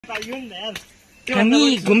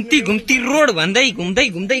हामी घुम्ती रोड भन्दै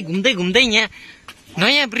घुम्दै यहाँ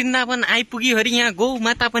नयाँ वृन्दावन आइपुग्योहरि। यहाँ गौ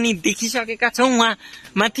माता पनि देखिसकेका छौँ। उहाँ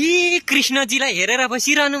माथि कृष्णजीलाई हेरेर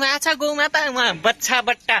बसिरहनु भएको छ गौ माता। उहाँ बच्चा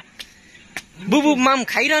बट्टा बुबु मम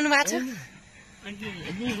खाइरहनु भएको छ।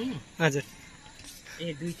 हजुर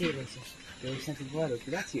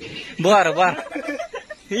बर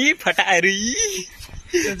यी फटाहरू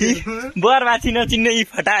बर बाछी नचिन्ने यी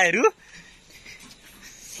फटाहरू।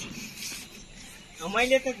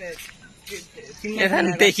 मैले त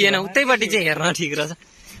देखिएन, उतैपट्टि चाहिँ हेर्न ठिक रहेछ।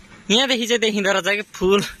 यहाँदेखि चाहिँ देखिँदो रहेछ कि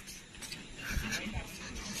फुल।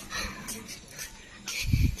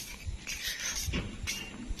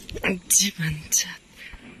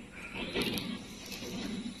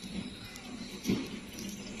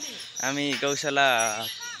 हामी गौशाला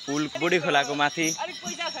पुल बुढी खोलाको माथि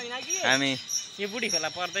हामी यो बुढी खोला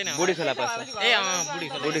पर्दैन, बुढी खोला पर्छ। ए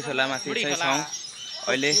बुढी खोला माथि चाहिँ छौँ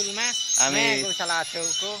अहिले। हामी गौशाला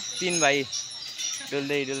छेउको 3 भाइ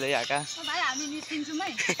डुल्दै आएका।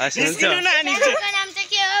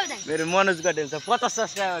 मेरो मनोज गटेल छ, 50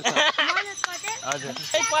 सब्सक्राइबर छ। हजुर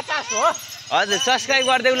 50 हो। हजुर सब्सक्राइब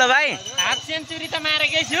गरिदेऊ ल भाइ। हाफ सेन्चुरी त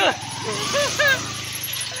मारेकै छु।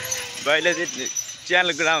 भाइले चाहिँ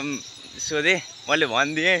च्यानलको नाम सोधे, मैले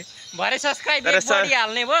भनिदिएँ। भरे सब्सक्राइब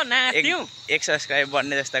बढिहाल्ने भयो नाथ्यौ। 1 सब्सक्राइब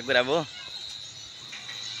बढ्ने जस्ता कुरा भयो।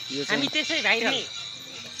 हामी त्यसै भाइ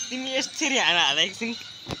तिमी यसरी हाल एकछिन।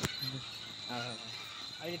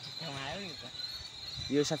 अहिले ठिक ठाउँमा आयो नि त।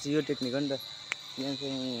 यो साँच्चै यो टेक्निक हो नि त। यहाँ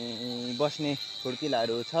चाहिँ बस्ने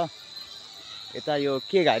खुड्किलाहरू छ। यता यो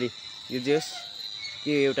के गाडी, यो जेस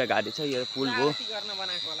के एउटा गाडी छ। यो पुल हो,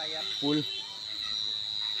 पुल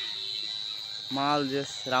माल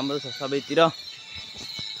जेस राम्रो छ सबैतिर।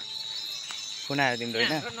 फोन आयो तिम्रो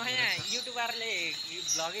होइन? नयाँ युट्युबरले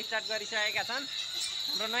भ्लग स्टार्ट गरिसकेका छन्।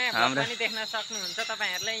 हाम्रो नयाँ भ्लग पनि देख्न सक्नुहुन्छ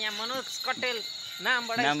तपाईहरुले। यहाँ मनोज कटेल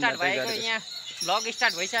नामबाट स्टार्ट भएको यहाँ भ्लग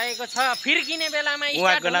स्टार्ट भइसकेको छ। फिर्किने बेलामा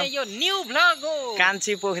स्टार्ट हुने यो न्यू भ्लग हो।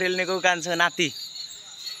 कान्छी पोखरेलको कान्छो नाति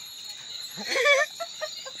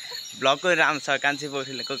भ्लगको नाम छ कान्छी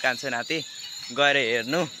पोखरेलको कान्छो नाति। गएर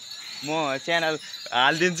हेर्नु, म च्यानल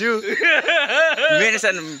हालिदिन्छु,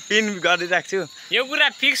 मेन्सन पिन गरिराख्छु। यो कुरा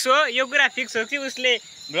फिक्स हो, यो कुरा फिक्स हो कि उसले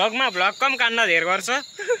भ्लगमा भ्लग कम कान्न धेर गर्छ।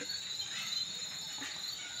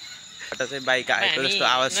 चाहिँ बाइक आएको जस्तो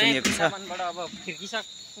आवाज सुनिएको छ।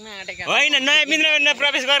 होइन नयाँ वृन्दावन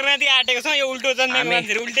प्रवेश गर्न आँटेको छौँ। यो उल्टो जन्मेको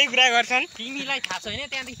मान्छेहरू उल्टै कुरा गर्छन्। तिमीलाई थाहा छैन,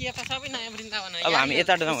 त्यहाँदेखि यता सबै नयाँ वृन्दावन हो। अब हामी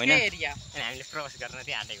यता जाउँ होइन? हामीले प्रवेश गर्न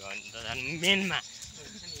आँटेको हो नि त झन् मेनमा।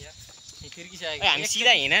 हामी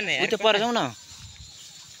सिधा हिँड न, उता पर जाउँ न।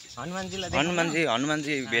 हनुमानजी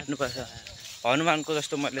हनुमानजी भेट्नुपर्छ। हनुमानको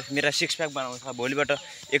जस्तो मैले मेरा 6 प्याक बनाउँछ। भोलिबाट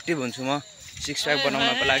एक्टिभ हुन्छु म 6 प्याक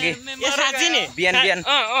बनाउनको लागि।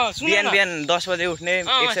 बिहान 10 बजे उठ्ने,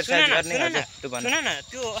 एक्सरसाइज गर्ने।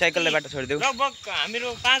 त्यो साइकलले बाटो छोडिदेऊ। लगभग हाम्रो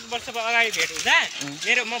 5 वर्ष अगाडि भेट हुँदा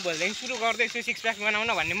मेरो म भोलिदेखि सुरु गर्दैछु 6 प्याक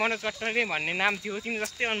बनाउन भन्ने मनोज कट्टरी भन्ने नाम थियो। तिमी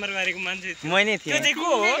जस्तै अनुहार गरेको मान्छे मै नै थिएँ। त्यो चाहिँ को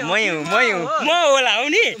हो? मै हुँ म होला हो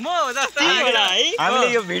नि, म हो जस्तो होला है।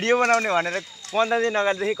 हामीले यो भिडियो बनाउने भनेर 15 दिन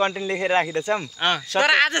अगाडिदेखि कन्टेन्ट लेखेर राखिरहेछौँ। तर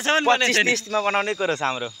आजसम्म 25-30 मा बनाउने कुरो छ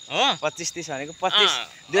हाम्रो। 25-30 भनेको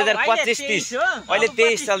 2025-30 अहिले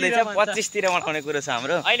 23 चल्दैछ। 25 तिर बनाउने कुरो छ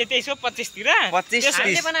हाम्रो। अहिले 23 हो, 25 तिर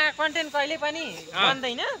 25-30 बनाएको कन्टेन्ट कहिले पनि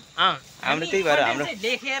बन्दैन। हाम्रो त्यही भएर हाम्रो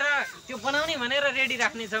लेखेर त्यो बनाउने भनेर रेडी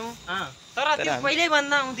राख्ने छौँ। तर त्यो कहिल्यै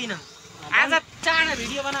बन्द आउँदिन। आज चाँडो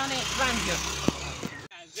भिडियो बनाउने प्लान थियो।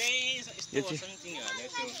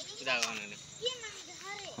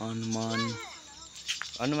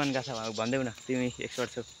 हनुमान गाथा भन्दैउ न, तिमी एक्सपर्ट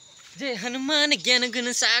छौ। जय हनुमान ज्ञान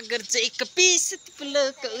गुण सागर जय कपीस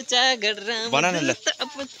पुलक उजागर राम। भन न ल,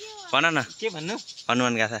 भन न के भन्नु?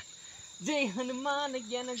 हनुमान गाथा। जय हनुमान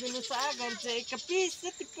ज्ञान गुण सागर जय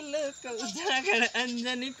कपीस पुलक उजागर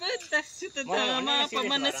अंजनी पतसुत धामा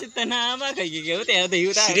पवन सुत नामा। के हो त्यो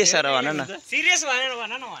त? सिरियस भन न। सिरियस भनेर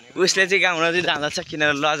भन न भने। उसले चाहिँ गाउन चाहिँ जान्दछ, किन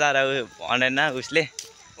लजाएर भनेन उसले।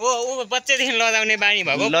 ओ बच्चादेखि लजाउने बानी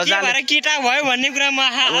भएको के भएर केटा भयो भन्ने कुरा म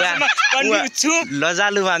कन्फ्युज छु।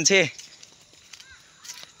 लजालु मान्छे,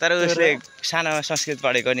 तर उसले सानोमा संस्कृत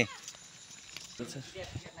पढेको नि।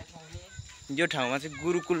 यो ठाउँमा चाहिँ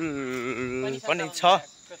गुरुकुल पनि छ।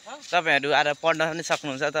 तपाईहरु आएर पढ्न पनि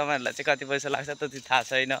सक्नुहुन्छ। तपाईहरुलाई चाहिँ कति पैसा लाग्छ त्यो चाहिँ थाहा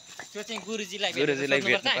छैन। त्यो चाहिँ गुरुजीलाई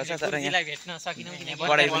भेट्नुपर्छ। तर यहाँ भेट्न सकिनौँ किन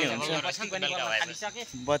पढाइ पनि हुन्छ।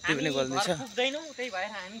 बत्ती पनि बल्दैछ। पुग्दैनौ, त्यही भएर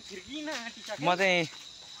हामी फिर्किन आँटिसक्यौँ। म चाहिँ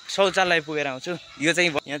शौचालय पुगेर आउँछु। यो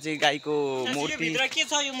चाहिँ यहाँ चाहिँ गाईको मूर्ति भित्र के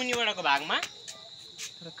छ? यो मुनिबाटको भागमा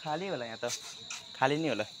खाली होला, यहाँ त खाली नै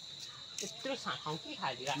होला। यत्रो ठाउँ के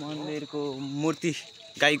खाली? मन्दिरको मूर्ति,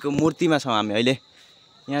 गाईको मूर्तिमा छौँ हामी अहिले।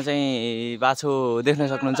 यहाँ चाहिँ बाछो देख्न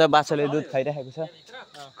सक्नुहुन्छ बाछोले दुध खाइरहेको छ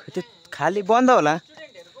खै त्यो खाली बन्द होला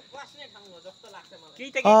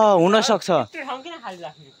हुनसक्छ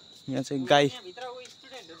यहाँ चाहिँ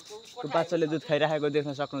गाईको बाछोले दुध खाइरहेको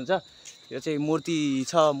देख्न सक्नुहुन्छ यो चाहिँ मूर्ति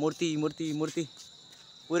छ मूर्ति मूर्ति मूर्ति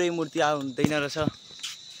पुरै मूर्ति आउँदैन रहेछ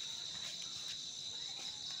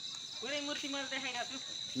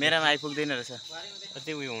मेरामा आइपुग्दैन रहेछ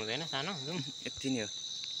अझै उयो हुँदैन सानो यति नै हो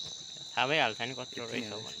थाहा भइहाल्छ नि कत्रो रहेछ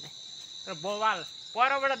भन्ने र बवाल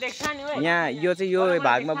परबाट देख्छ नि हो यहाँ यो चाहिँ यो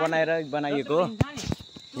भागमा बनाइएको हो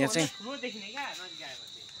यहाँ चाहिँ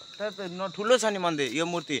ठुलो छ नि मन्दिर यो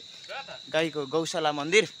मूर्ति गाईको गौशाला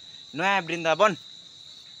मन्दिर नयाँ वृन्दावन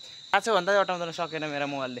बाछो भन्दा अटाउन सकेन मेरो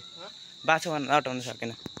मोबाइलले बाछो भन्दा अटाउन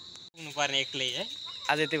सकेन पर्ने एक्लै है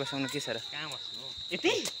आज यति बसाउनु के छ र कहाँ बस्नु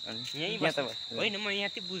यति यहीँ त होइन म यहाँ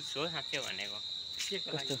चाहिँ बुझ्छु हो साँच्चै भनेको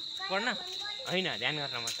कस्तो पढ्न होइन ध्यान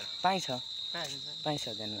गर्न मात्र पाइन्छ ध्यान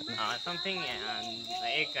गर्न समथिङ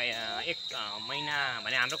एक महिना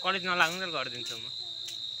भने हाम्रो कलेज नलाग्नु त गरिदिन्छु म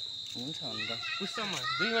हुन्छ अन्त उसम्म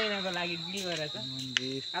 2 महिनाको लागि बिल गरेर छ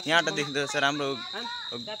मन्दिर यहाँबाट देख्दैछ राम्रो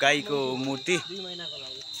गाईको मूर्ति 2 महिनाको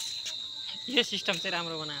लागि यो सिस्टम चाहिँ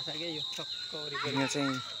राम्रो बनाएको छ क्या यो सबको वरिपरि यहाँ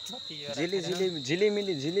चाहिँ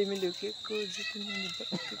झिलिमिली के को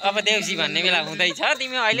अब देउसी भन्ने बेला हुँदैछ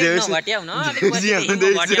तिमी अहिले नभट्याउ न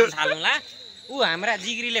भट्याउन थालौँला ऊ हाम्रा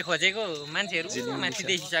जिग्रीले खोजेको मान्छेहरू माथि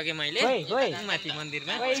देखिसकेँ मैले माथि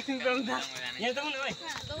मन्दिरमा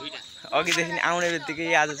अघिदेखि आउने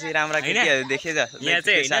बित्तिकै आज चाहिँ राम्रा केटीहरू देखे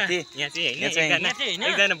साथी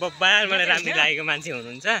एकजना बब्बालबाट राम्रो लागेको मान्छे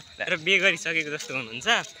हुनुहुन्छ र बिहे गरिसकेको जस्तो हुनुहुन्छ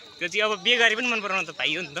त्यो चाहिँ अब बिहे गरी पनि मन पराउन त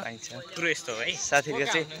पाइयो नि त कुरो यस्तो है साथीको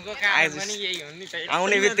चाहिँ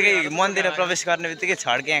आउने बित्तिकै मन्दिरमा प्रवेश गर्ने बित्तिकै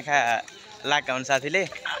छड्के आँखा लाग्का हुन् साथीले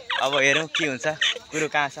अब हेरौँ के हुन्छ कुरो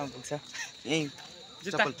कहाँसम्म पुग्छ यहीँ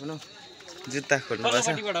चप्पल पुनौ जुत्ता खोल्नुपर्छ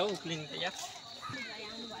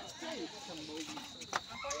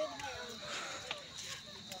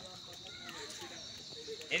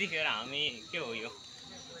यतिखेर हामी के हो यो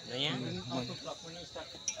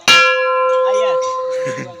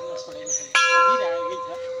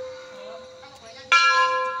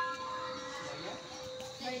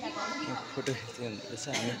फोटो खिच्दै हुनुपर्छ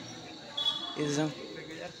हामी यता जाउँ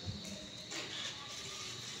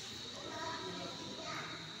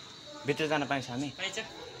भित्र जान पाइन्छ हामी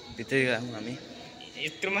भित्रै जाउँ हामी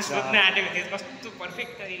यत्रोमा सोध्न आँटेको थियो कस्तो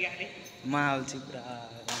पर्फेक्ट तरिकाले माहौल चाहिँ पुरा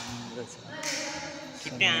राम्रो छ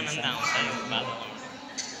छिट्टै आनन्द आउँछ यो वातावरण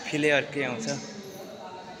फिलै अर्कै आउँछ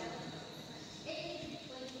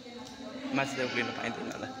माथि त उक्लिन पाइँदैन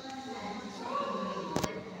होला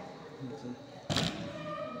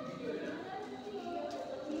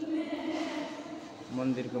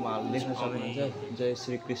मन्दिरको माहौल देख्न सक्नुहुन्छ जय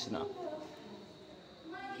श्री कृष्ण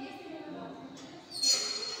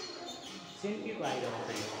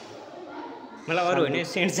मलाई अरू होइन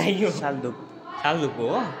सेन्ट चाहियो सालधुप सालधुपको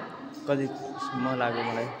हो कति मन लाग्यो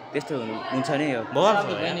मलाई त्यस्तो हुन्छ नि यो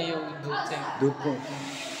धुपको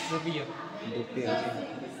धुपै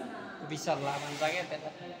विशाल लाभ हुन्छ क्या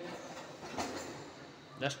त्यसलाई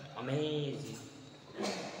जस्ट अमेजिङ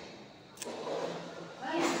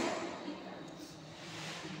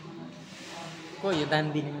को यो दान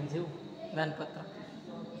दिने मान्छे हो दानपत्र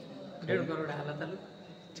 1.5 करोड हाल त लु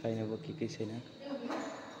छैन बोकेकै छैन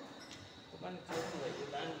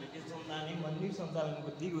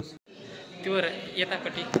त्यो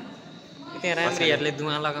यतापट्टि त्यहाँ राम्रीहरूले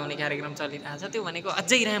धुवा लगाउने कार्यक्रम चलिरहेछ त्यो भनेको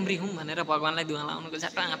अझै राम्री हुँ भनेर भगवान्लाई धुवा लगाउनुको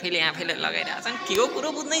झट्ट आफैले लगाइरहेछन् के हो कुरो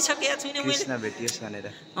बुझ्नै सकेको छुइनँ मैले कृष्ण भेटियोस् भनेर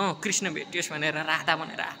कृष्ण भेटियोस् भनेर राधा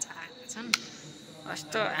भनेर छन्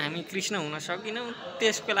कस्तो हामी कृष्ण हुन सकिनौँ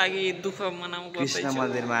त्यसको लागि दुःख मनाउनु कृष्ण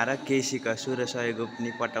मन्दिरमा आएर केही सिक सुर सहयोग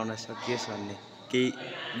पनि पटाउन सकियोस् भन्ने केही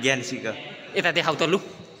ज्ञान सिक यता देखाउ त लु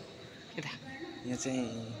यता यहाँ चाहिँ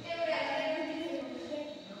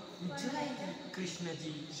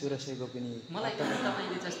कृष्णजी सुरसय गोपिनी मलाई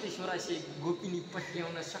तपाईँले जस्तै सुरसय गोपिनी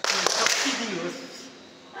पट्याउन सक्ने शक्ति दिनुहोस्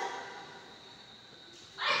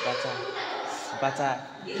बाचा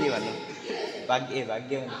के भन्नु भाग्य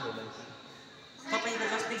भन्नु तपाईँको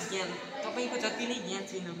जस्तै ज्ञान तपाईँको जति नै ज्ञान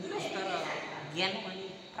छैन तर ज्ञान पनि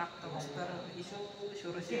प्राप्त होस् तर यसो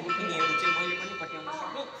सुरसय गोपिनीहरू चाहिँ मैले पनि पट्याउन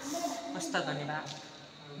सक्छु कस्ता धन्यवाद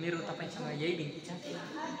मेरो तपाईँसँग यही बिन्ती छ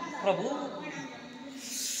प्रभु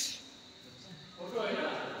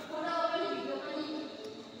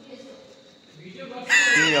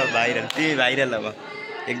तिमी भाइरल अब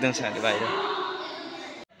एकदम सानो भाइरल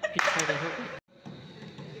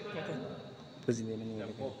बुझिँदैन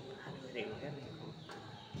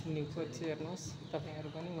न्युज हेर्नुहोस् तपाईँहरू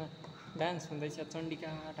पनि डान्स हुँदैछ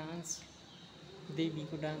चण्डिका डान्स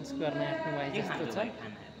देवीको डान्स गर्न आफ्नो भाइ जस्तो छ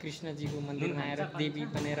कृष्णजीको मन्दिरमा आएर देवी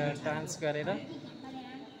बनेर डान्स गरेर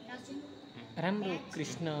राम्रो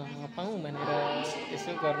कृष्ण पाऊँ भनेर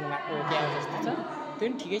यसो गर्नुभएको क्या जस्तो छ त्यो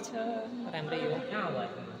पनि ठिकै छ राम्रै हो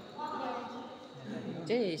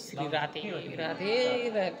जय श्री राधे राधे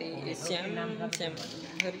राधे श्याम श्याम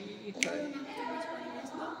हरि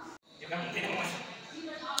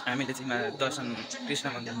हामीले चाहिँ दर्शन कृष्ण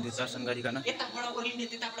मन्दिर दर्शन गरिकन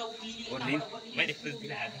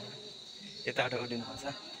यताबाट उर्लिनुपर्छ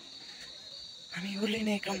हामी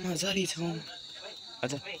उर्लिने क्रममा जारी छौँ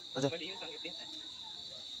हजुर हजुर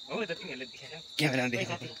क्यामेरामा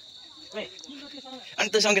देखेको अनि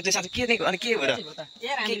त्यो सङ्गीत चाहिँ साँच्चै के दिएको अनि के भएर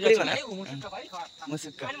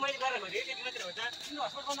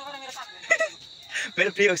मेरो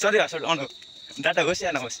प्रिय सधैँ हस्पिटल आउनु डाटा होस्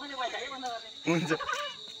या नहोस् हुन्छ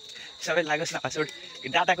सबै लागोस् न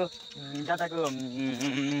हस्पिटल डाटाको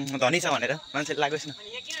धनी छ भनेर मान्छेले लागोस् न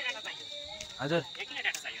हजुर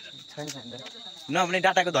छैन नभने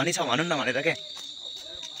डाटाको धनी छ भनौँ न भनेर के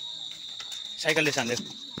साइकलले सान्दै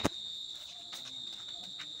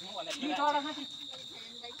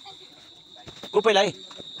को पहिला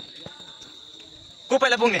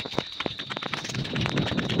पुग्ने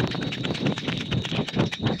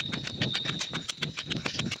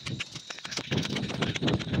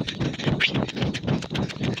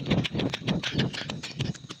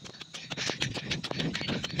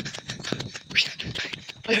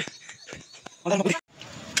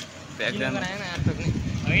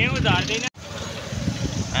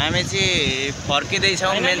हामी चाहिँ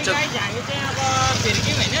फर्किँदैछौँ मेलचोक हामी चाहिँ अब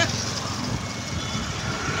फर्क्यौँ होइन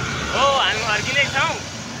हो हामी फर्किँदैछौँ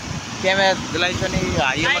क्यामेरालाई पनि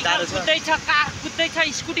हाइवेमा टाढो छ कुद्दैछ कार कुद्दैछ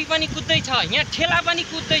स्कुटी पनि कुद्दैछ यहाँ ठेला पनि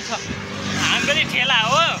कुद्दैछ हाम्रो पनि ठेला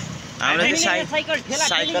हो हाम्रो चाहिँ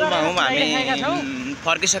साइकलमा हौँ हामी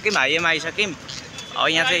फर्किसक्यौँ हाइवेमा आइसक्यौँ अब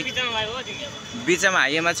यहाँ चाहिँ बिचमा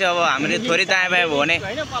हाइवेमा चाहिँ अब हामीले थोरै दायाँ बायाँ भयो भने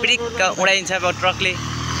पिडिक्क उडाइन्छ अब ट्रकले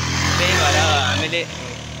त्यही भएर हामीले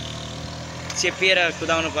चेपिएर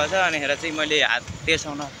कुदाउनु पर्छ अनिखेर चाहिँ मैले हात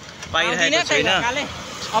तेर्साउन पाइरहेको छैन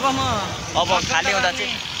अब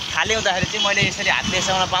खाली हुँदाखेरि चाहिँ मैले यसरी हात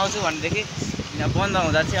तेर्साउन पाउँछु भनेदेखि बन्द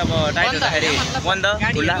हुँदा चाहिँ अब टाइट हुँदाखेरि बन्द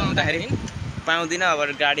खुल्ला हुँदाखेरि पाउँदिनँ अब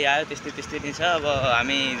गाडी आयो त्यस्तै नै छ अब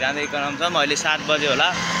हामी जाँदै कराउँछौँ अहिले 7 बजे होला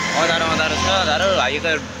अँधारो छ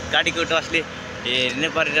हाइवेको गाडीको टर्चले हेर्नु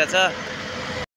परिरहेछ